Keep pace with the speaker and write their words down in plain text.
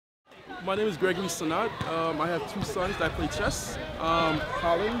My name is Gregory Sanat. I have two sons that play chess,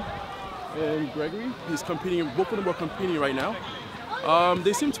 Colin and Gregory. He's competing, both of them are competing right now.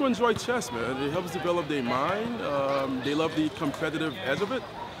 They seem to enjoy chess, man. It helps develop their mind. They love the competitive edge of it.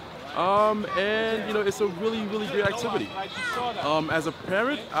 And you know, it's a really, really great activity. As a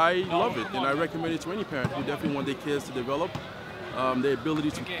parent, I love it, and I recommend it to any parent who definitely want their kids to develop their ability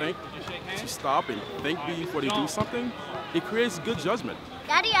to think, to stop and think before they do something. It creates good judgment.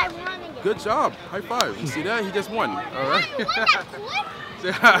 Daddy, I won again. Good job. High five. You see that? He just won. All right.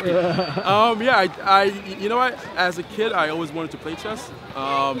 You know what? As a kid, I always wanted to play chess,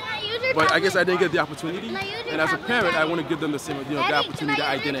 but I guess I didn't get the opportunity. And as a parent, I want to give them the same, the opportunity that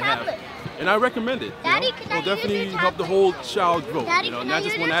I didn't have. And I recommend it. It'll definitely help the whole child grow. Not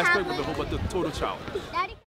just one aspect, but the total child.